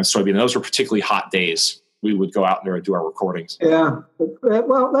foraging on soybean. And those were particularly hot days. We would go out there and do our recordings. Yeah,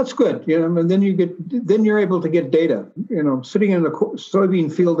 well, that's good. And then you're able to get data. Sitting in the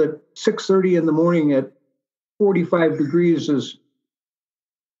soybean field at 6:30 in the morning at 45 degrees is.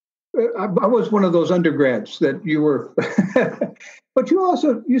 I was one of those undergrads that you were. But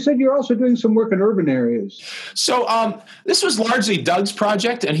you said you're also doing some work in urban areas. So this was largely Doug's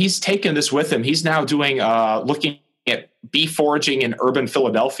project, and he's taken this with him. He's now doing looking at bee foraging in urban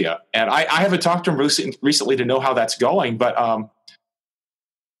Philadelphia. And I haven't talked to him recently to know how that's going, but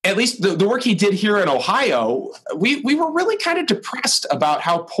at least the work he did here in Ohio, we were really kind of depressed about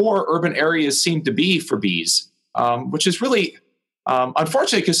how poor urban areas seem to be for bees, which is really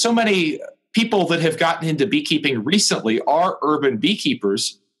unfortunate, because so many people that have gotten into beekeeping recently are urban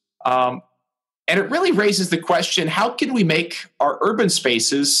beekeepers. And it really raises the question, how can we make our urban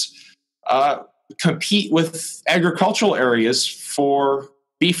spaces compete with agricultural areas for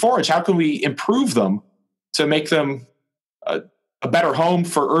bee forage? How can we improve them to make them a better home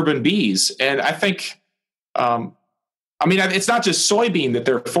for urban bees? And I think, it's not just soybean that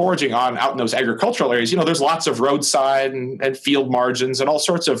they're foraging on out in those agricultural areas. There's lots of roadside and field margins and all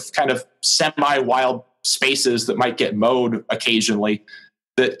sorts of kind of semi-wild spaces that might get mowed occasionally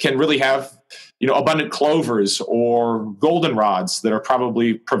that can really have, abundant clovers or goldenrods that are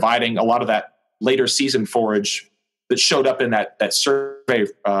probably providing a lot of that later season forage that showed up in that survey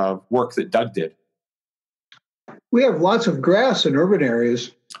work that Doug did. We have lots of grass in urban areas.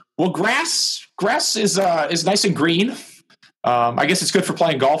 Well, grass is nice and green. I guess it's good for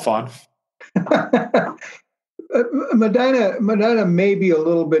playing golf on. Medina may be a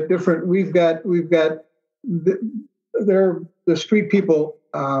little bit different. We've got the street people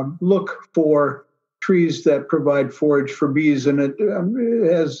look for trees that provide forage for bees, and it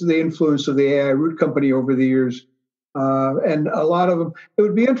has the influence of the AI Root Company over the years. And a lot of them, it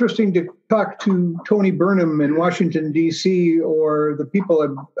would be interesting to talk to Tony Burnham in Washington, D.C., or the people at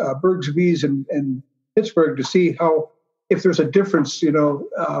Berg's Bees in Pittsburgh to see if there's a difference,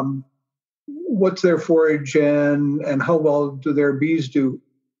 what's their forage and how well do their bees do.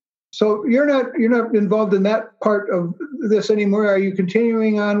 So you're not involved in that part of this anymore. Are you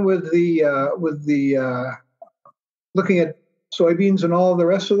continuing on with the looking at soybeans and all of the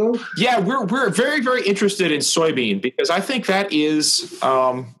rest of those? Yeah, we're very, very interested in soybean, because I think that is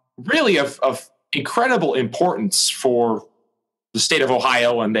really of incredible importance for the state of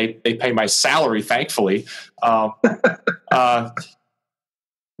Ohio, and they pay my salary, thankfully.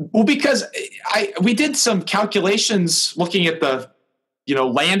 Because we did some calculations looking at the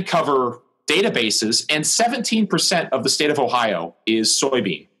land cover databases, and 17% of the state of Ohio is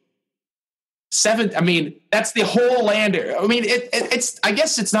soybean. that's the whole land area. I mean, it's I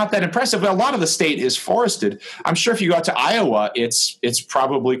guess it's not that impressive, but a lot of the state is forested. I'm sure if you go out to Iowa, it's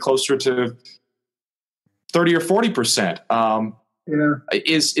probably closer to 30 or 40%.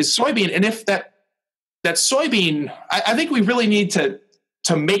 Is soybean, and if that soybean, I think we really need to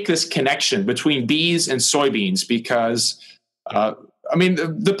make this connection between bees and soybeans, because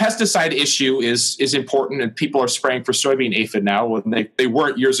the pesticide issue is important, and people are spraying for soybean aphid now when they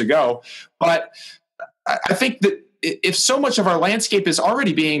weren't years ago. But I think that if so much of our landscape is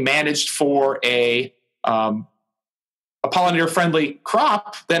already being managed for a pollinator-friendly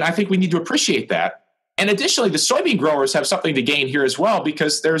crop, then I think we need to appreciate that. And additionally, the soybean growers have something to gain here as well,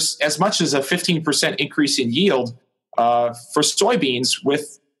 because there's as much as a 15% increase in yield for soybeans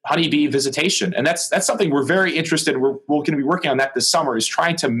with honeybee visitation. And that's something we're very interested in. We're going to be working on that this summer, is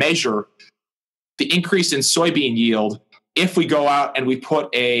trying to measure the increase in soybean yield if we go out and we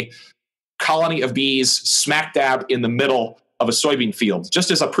put a colony of bees smack dab in the middle of a soybean field,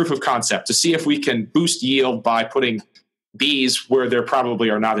 just as a proof of concept, to see if we can boost yield by putting bees where there probably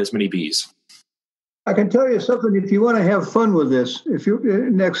are not as many bees. I can tell you something. If you want to have fun with this, if you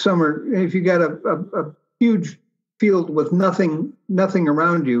next summer, if you got a huge field with nothing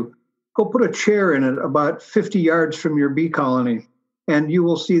around you, go put a chair in it about 50 yards from your bee colony, and you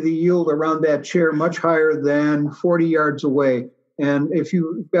will see the yield around that chair much higher than 40 yards away. And if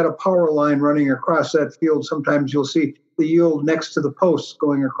you've got a power line running across that field, sometimes you'll see the yield next to the posts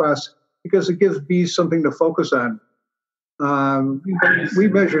going across, because it gives bees something to focus on. We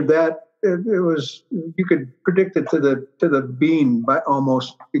measured that. It was, you could predict it to the bean by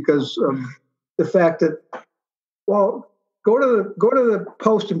almost, because of the fact that, well, go to the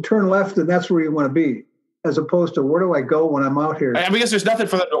post and turn left, and that's where you want to be, as opposed to where do I go when I'm out here? I guess there's nothing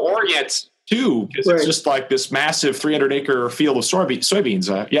for them to orient to, because It's just like this massive 300-acre field of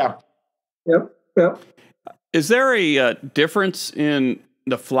soybeans. Yeah. Yep. Is there a difference in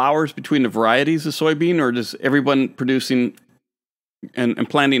the flowers between the varieties of soybean, or does everyone producing and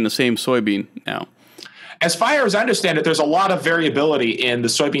planting the same soybean now? As far as I understand it, there's a lot of variability in the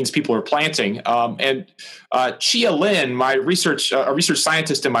soybeans people are planting. And Chia Lin, my a research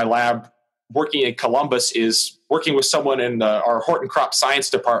scientist in my lab working in Columbus, is working with someone in our Horton Crop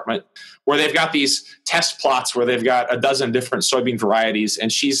Science department, where they've got these test plots where they've got a dozen different soybean varieties.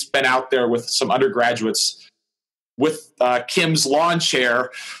 And she's been out there with some undergraduates with Kim's lawn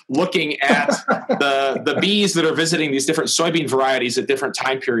chair, looking at the bees that are visiting these different soybean varieties at different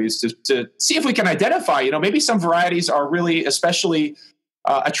time periods to see if we can identify, maybe some varieties are really especially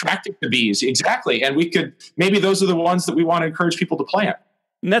attractive to bees. Exactly. And maybe those are the ones that we want to encourage people to plant.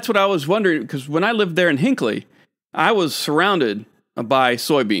 And that's what I was wondering, because when I lived there in Hinckley, I was surrounded by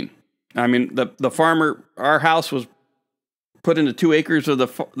soybean. I mean, the farmer, our house was put into 2 acres of the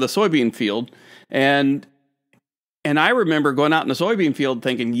soybean field, and I remember going out in the soybean field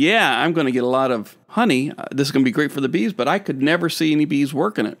thinking, yeah, I'm going to get a lot of honey. This is going to be great for the bees, but I could never see any bees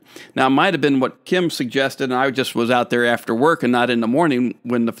working it. Now, it might have been what Kim suggested, and I just was out there after work and not in the morning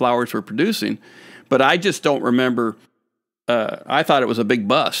when the flowers were producing. But I just don't remember. I thought it was a big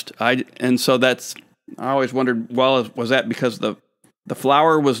bust. I always wondered, well, was that because the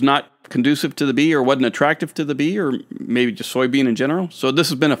flower was not conducive to the bee or wasn't attractive to the bee, or maybe just soybean in general? So this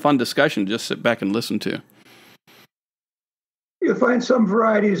has been a fun discussion to just sit back and listen to. You find some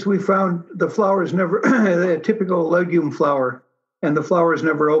varieties, we found the flowers never, a typical legume flower, and the flowers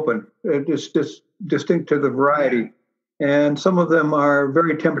never open. It's just distinct to the variety. And some of them are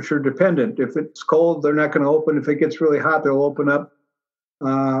very temperature dependent. If it's cold, they're not going to open. If it gets really hot, they'll open up.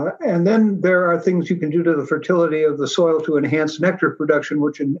 And then there are things you can do to the fertility of the soil to enhance nectar production,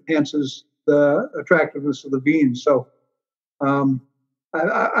 which enhances the attractiveness of the beans. So I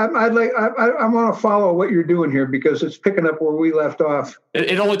want to follow what you're doing here, because it's picking up where we left off.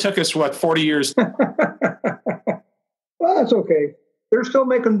 It only took us, 40 years? Well, that's okay. They're still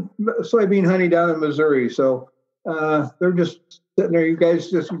making soybean honey down in Missouri, so they're just sitting there. You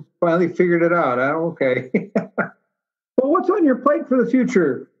guys just finally figured it out. Okay. Well, what's on your plate for the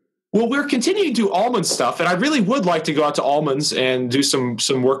future? Well, we're continuing to do almond stuff, and I really would like to go out to almonds and do some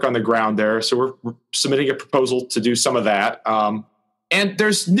work on the ground there. So we're submitting a proposal to do some of that. And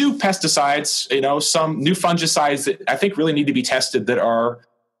there's new pesticides, some new fungicides that I think really need to be tested that are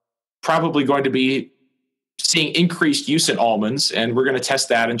probably going to be seeing increased use in almonds. And we're going to test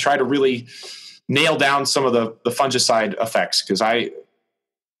that and try to really nail down some of the fungicide effects. Because I've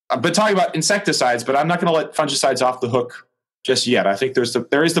been talking about insecticides, but I'm not going to let fungicides off the hook just yet. I think there is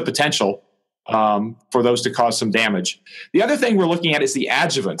the potential for those to cause some damage. The other thing we're looking at is the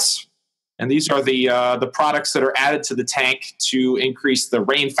adjuvants. And these are the products that are added to the tank to increase the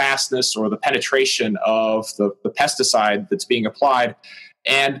rain fastness or the penetration of the pesticide that's being applied.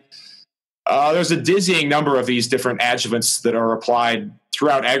 And there's a dizzying number of these different adjuvants that are applied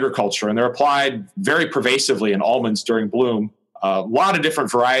throughout agriculture, and they're applied very pervasively in almonds during bloom. A lot of different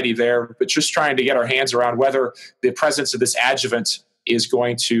variety there, but just trying to get our hands around whether the presence of this adjuvant is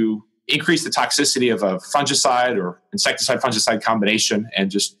going to increase the toxicity of a fungicide or insecticide-fungicide combination, and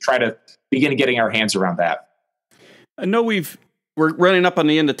just try to begin getting our hands around that. I know we're running up on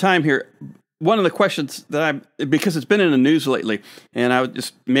the end of time here. One of the questions that because it's been in the news lately, and I would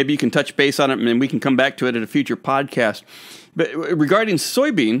just, maybe you can touch base on it and we can come back to it at a future podcast. But regarding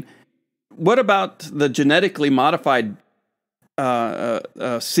soybean, what about the genetically modified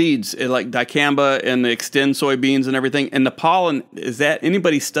seeds like dicamba and the Extend soybeans and everything? And the pollen, is that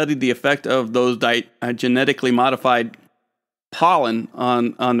anybody studied the effect of those genetically modified pollen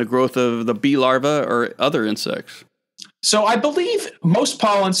on the growth of the bee larva or other insects? So I believe most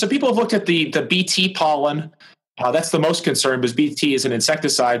pollen, so people have looked at the BT pollen. That's the most concern because BT is an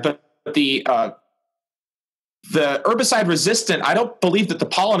insecticide, but the herbicide resistant, I don't believe that the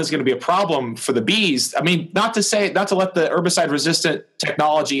pollen is going to be a problem for the bees. I mean, not to let the herbicide resistant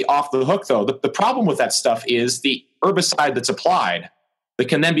technology off the hook though. The problem with that stuff is the herbicide that's applied that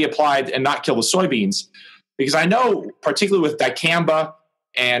can then be applied and not kill the soybeans. Because I know, particularly with dicamba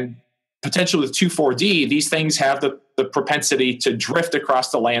and potentially with 2,4-D, these things have the propensity to drift across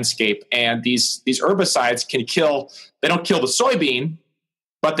the landscape. And these herbicides they don't kill the soybean,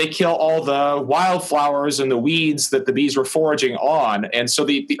 but they kill all the wildflowers and the weeds that the bees were foraging on. And so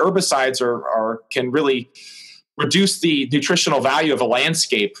the herbicides can really reduce the nutritional value of a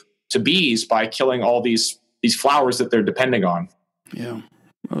landscape to bees by killing all these flowers that they're depending on. Yeah.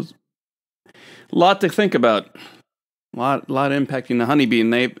 A lot to think about. A lot impacting the honeybee,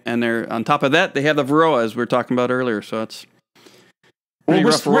 and they're on top of that they have the varroa as we were talking about earlier. So it's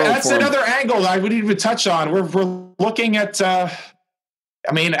that's another angle that we didn't even touch on. We're looking at.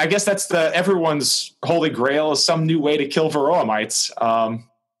 I guess that's everyone's holy grail is some new way to kill varroa mites.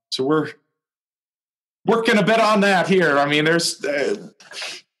 So we're working a bit on that here. I mean, there's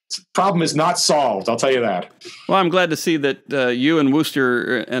problem is not solved. I'll tell you that. Well, I'm glad to see that you and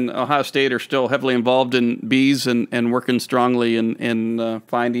Wooster and Ohio State are still heavily involved in bees and working strongly in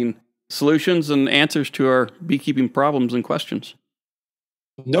finding solutions and answers to our beekeeping problems and questions.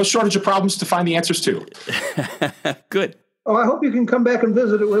 No shortage of problems to find the answers to. Good. Oh, I hope you can come back and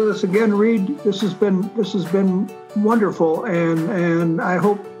visit it with us again, Reed. This has been wonderful, and I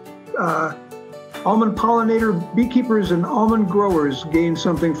hope almond pollinator beekeepers and almond growers gain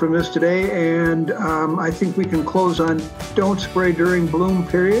something from this today. And I think we can close on don't spray during bloom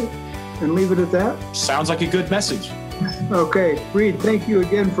period and leave it at that. Sounds like a good message. Okay, Reed, thank you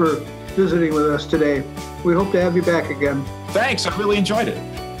again for visiting with us today. We hope to have you back again. Thanks, I really enjoyed it.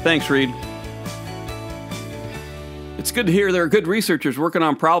 Thanks, Reed. It's good to hear there are good researchers working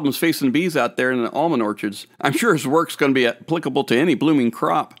on problems facing bees out there in the almond orchards. I'm sure his work's going to be applicable to any blooming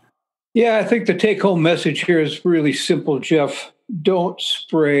crop. Yeah, I think the take-home message here is really simple, Jeff. Don't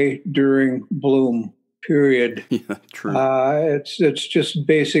spray during bloom, period. Yeah, true. It's just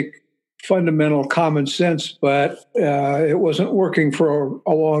basic, fundamental common sense, but it wasn't working for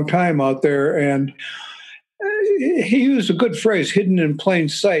a long time out there. And he used a good phrase, hidden in plain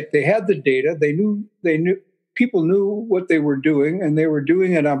sight. They had the data. They knew people knew what they were doing, and they were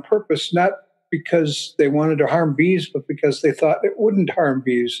doing it on purpose, not because they wanted to harm bees, but because they thought it wouldn't harm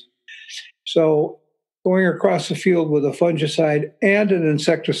bees. So going across the field with a fungicide and an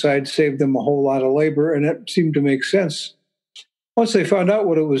insecticide saved them a whole lot of labor, and it seemed to make sense. Once they found out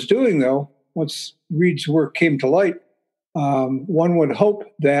what it was doing, though, once Reed's work came to light, one would hope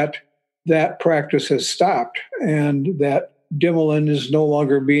that that practice has stopped and that Dimilin is no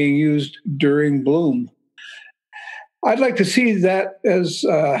longer being used during bloom. I'd like to see that as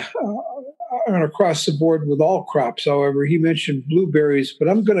across the board with all crops. However, he mentioned blueberries, but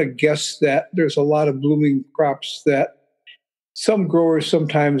I'm going to guess that there's a lot of blooming crops that some growers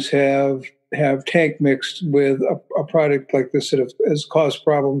sometimes have tank mixed with a product like this that has caused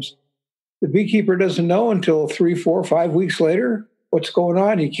problems. The beekeeper doesn't know until 3, 4, 5 weeks later what's going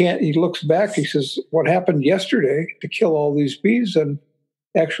on. He looks back, he says, what happened yesterday to kill all these bees? And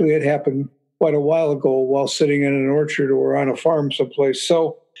actually it happened quite a while ago while sitting in an orchard or on a farm someplace.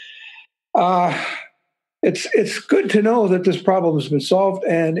 So it's good to know that this problem has been solved,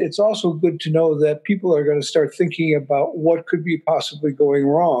 and it's also good to know that people are going to start thinking about what could be possibly going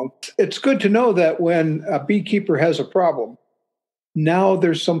wrong. It's good to know that when a beekeeper has a problem, now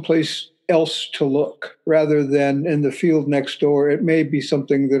there's someplace else to look rather than in the field next door. It may be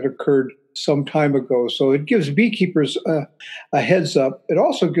something that occurred some time ago. So it gives beekeepers a heads up. It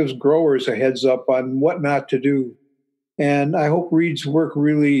also gives growers a heads up on what not to do. And I hope Reed's work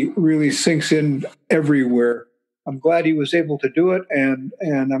really, really sinks in everywhere. I'm glad he was able to do it, and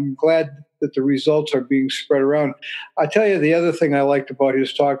I'm glad that the results are being spread around. I tell you, the other thing I liked about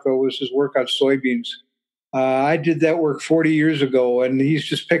his talk, though, was his work on soybeans. I did that work 40 years ago, and he's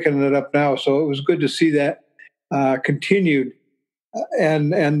just picking it up now. So it was good to see that continued.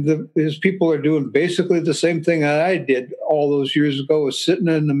 And his people are doing basically the same thing that I did all those years ago, was sitting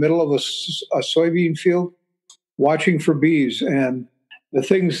in the middle of a soybean field, watching for bees, and the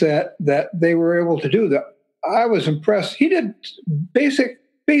things that they were able to do. That I was impressed. He did basic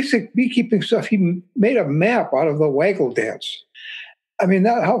beekeeping stuff. He made a map out of the waggle dance. I mean,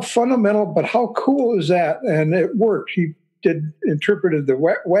 how fundamental, but how cool is that? And it worked. He interpreted the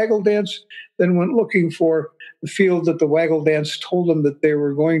waggle dance, then went looking for the field that the waggle dance told them that they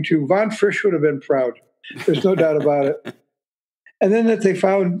were going to. Von Frisch would have been proud. There's no doubt about it. And then that they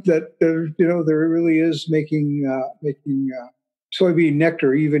found that there really is making soybean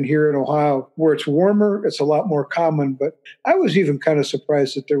nectar even here in Ohio, where it's warmer. It's a lot more common. But I was even kind of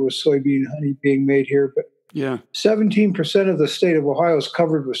surprised that there was soybean honey being made here. But yeah, 17% of the state of Ohio is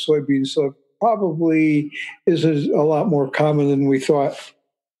covered with soybeans, so it probably is a lot more common than we thought.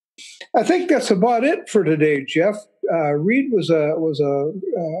 I think that's about it for today, Jeff. Reed was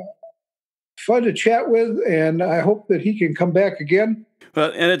fun to chat with, and I hope that he can come back again.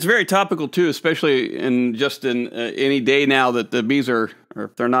 And it's very topical too, especially in any day now that the bees are, or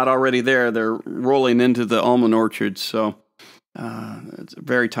if they're not already there, they're rolling into the almond orchards. So it's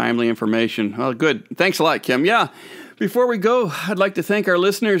very timely information. Well, good. Thanks a lot, Kim. Yeah. Before we go, I'd like to thank our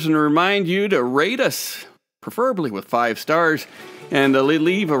listeners and remind you to rate us, preferably with 5 stars, and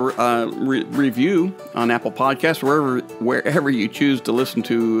leave a review on Apple Podcasts, wherever you choose to listen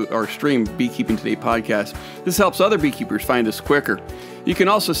to or stream Beekeeping Today podcast. This helps other beekeepers find us quicker. You can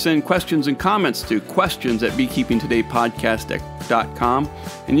also send questions and comments to questions@beekeepingtodaypodcast.com,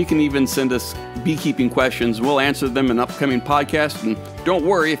 and you can even send us beekeeping questions. We'll answer them in upcoming podcasts, and don't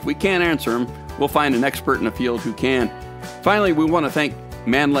worry, if we can't answer them, we'll find an expert in the field who can. Finally, we want to thank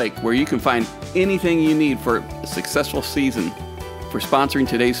Man Lake, where you can find anything you need for a successful season, for sponsoring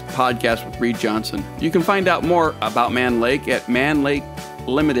today's podcast with Reed Johnson. You can find out more about Man Lake at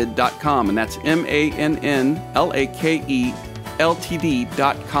manlakelimited.com, and that's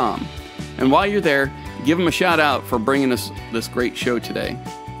MANNLAKELTD.com. And while you're there, give them a shout out for bringing us this great show today.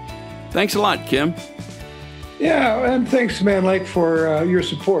 Thanks a lot, Kim. Yeah, and thanks, Man Lake, for your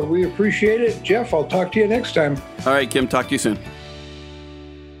support. We appreciate it. Jeff, I'll talk to you next time. All right, Kim, talk to you soon.